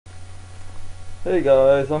Hey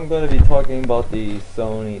guys, I'm going to be talking about the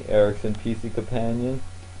Sony Ericsson PC Companion,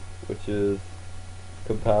 which is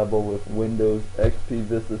compatible with Windows XP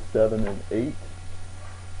Vista 7 and 8.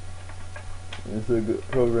 It's a good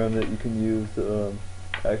program that you can use to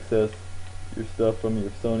access your stuff from your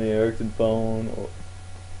Sony Ericsson phone,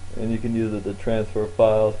 and you can use it to transfer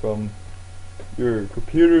files from your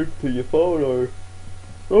computer to your phone or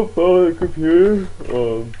from phone to computer.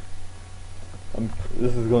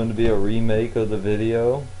 This is going to be a remake of the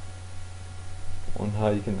video on how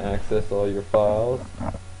you can access all your files. So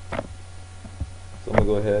I'm going to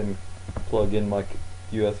go ahead and plug in my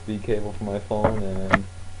USB cable for my phone and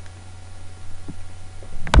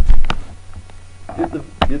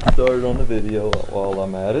get started on the video while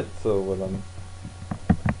I'm at it. So as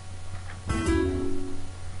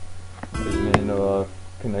you may know, I've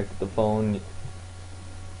connected the phone.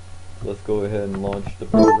 Let's go ahead and launch the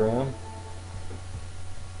program.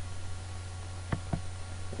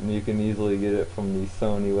 And you can easily get it from the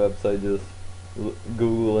Sony website. Just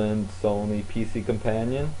Google in Sony PC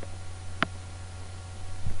Companion.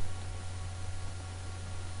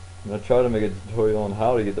 I'm going to try to make a tutorial on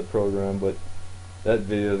how to get the program, but that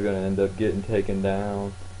video is going to end up getting taken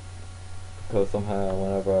down because somehow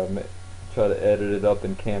whenever I try to edit it up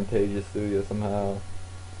in Camtasia Studio, somehow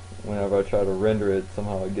whenever I try to render it,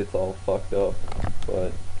 somehow it gets all fucked up.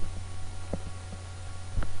 But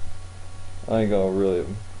I ain't gonna really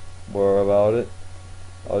worry about it.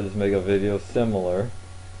 I'll just make a video similar.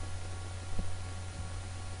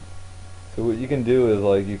 So what you can do is,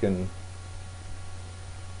 like, you can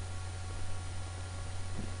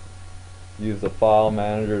use the file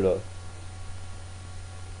manager to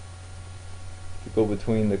go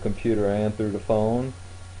between the computer and through the phone,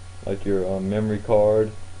 like your memory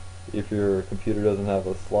card. If your computer doesn't have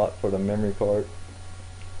a slot for the memory card,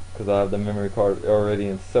 because I have the memory card already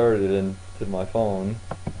inserted into my phone,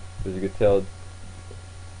 as you can tell,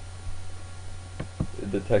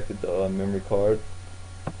 it detected the memory card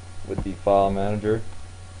with the file manager.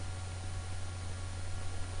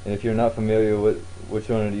 And if you're not familiar with which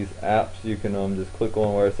one of these apps, you can just click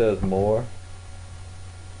on where it says more.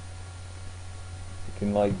 You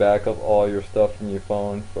can like back up all your stuff from your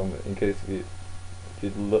phone in case if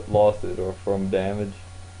you lost it or from damage,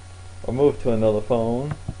 or move to another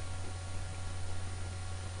phone.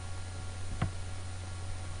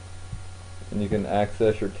 And you can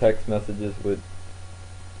access your text messages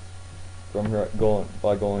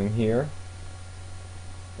by going here.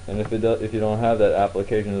 And if you don't have that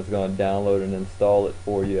application, it's going to download and install it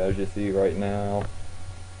for you, as you see right now.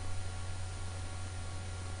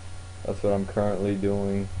 That's what I'm currently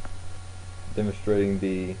doing, demonstrating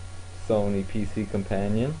the Sony PC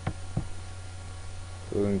Companion.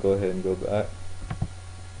 So we can go ahead and go back.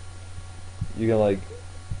 You can like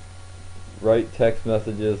write text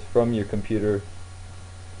messages from your computer.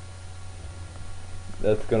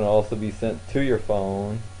 That's going to also be sent to your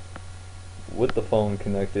phone. With the phone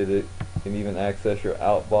connected, it can even access your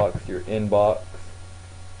outbox, your inbox,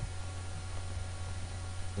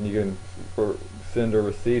 and you can send or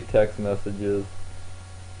receive text messages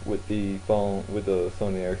with the phone, with the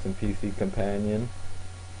Sony Ericsson PC Companion.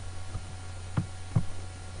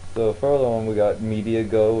 So further on, we got Media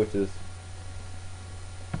Go, which is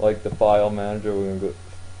like the file manager. We're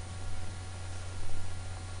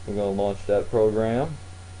gonna launch that program.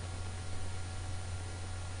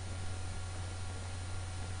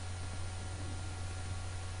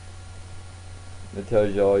 It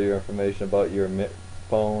tells you all your information about your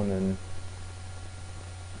phone and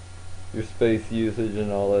your space usage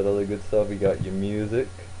and all that other good stuff. You got your music.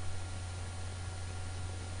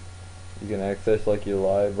 You can access like your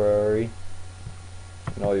library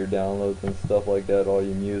and all your downloads and stuff like that, all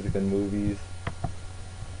your music and movies.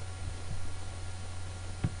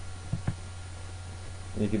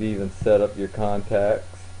 You could even set up your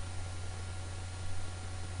contacts.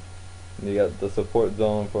 And you got the support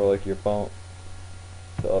zone for like your phone,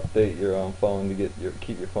 to update your own phone to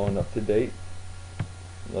keep your phone up to date.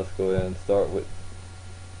 Let's go ahead and start with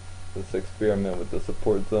this experiment with the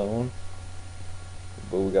support zone,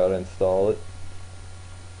 but we gotta install it.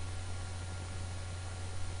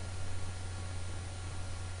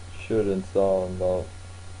 Should install in about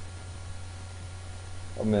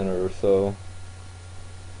a minute or so.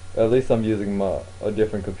 At least I'm using a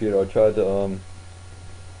different computer. I tried to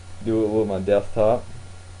do it with my desktop,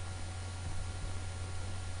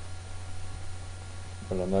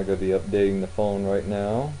 but I'm not going to be updating the phone right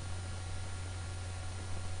now.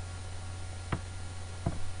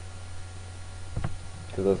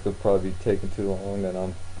 Because that's going to probably be taking too long, and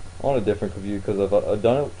I'm on a different computer. Because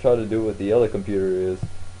I've tried to do it with the other computer is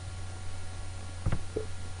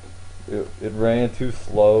it ran too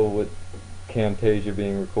slow with Camtasia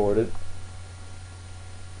being recorded.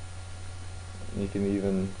 You can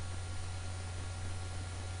even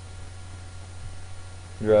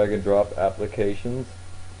drag and drop applications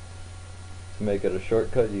to make it a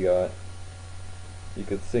shortcut. You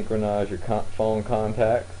could synchronize your phone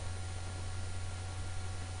contacts,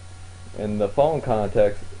 and the phone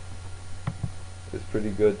contacts is pretty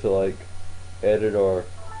good to like edit or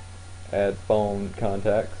add phone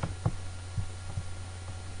contacts.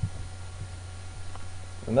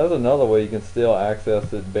 And there's another way you can still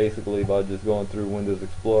access it, basically by just going through Windows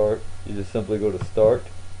Explorer. You just simply go to Start,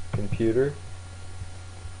 Computer,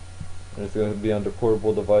 and it's going to be under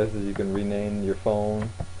Portable Devices. You can rename your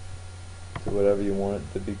phone to whatever you want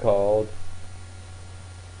it to be called.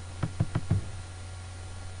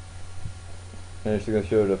 And it's going to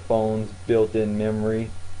show the phone's built-in memory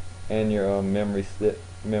and your memory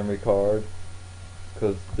card.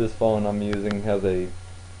 Because this phone I'm using has a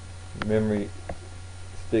memory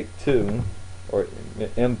stick 2 or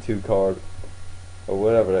M2 card, or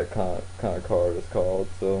whatever that kind of card is called.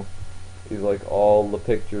 So these like all the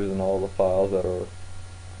pictures and all the files that are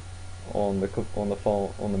on the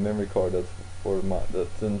phone, on the memory card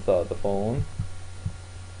that's inside the phone.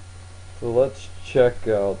 So let's check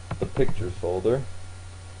out the pictures folder.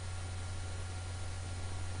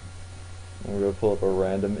 I'm going to pull up a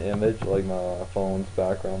random image like my phone's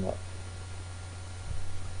background.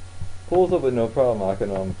 Pulls up with no problem. I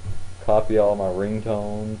can copy all my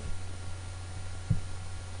ringtones.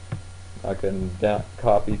 I can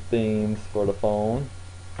copy themes for the phone.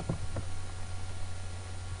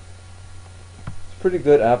 It's a pretty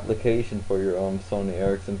good application for your Sony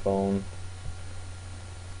Ericsson phone.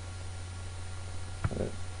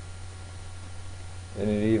 And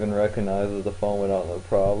it even recognizes the phone without no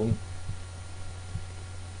problem.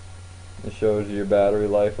 It shows you your battery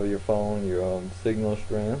life of your phone, your signal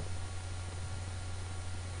strength.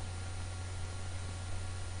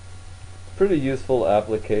 Pretty useful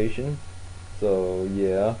application. So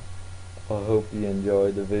yeah, I hope you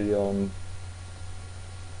enjoyed the video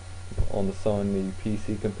on the Sony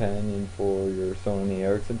PC companion for your Sony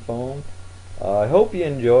Ericsson phone. I hope you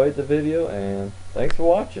enjoyed the video, and thanks for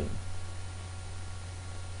watching.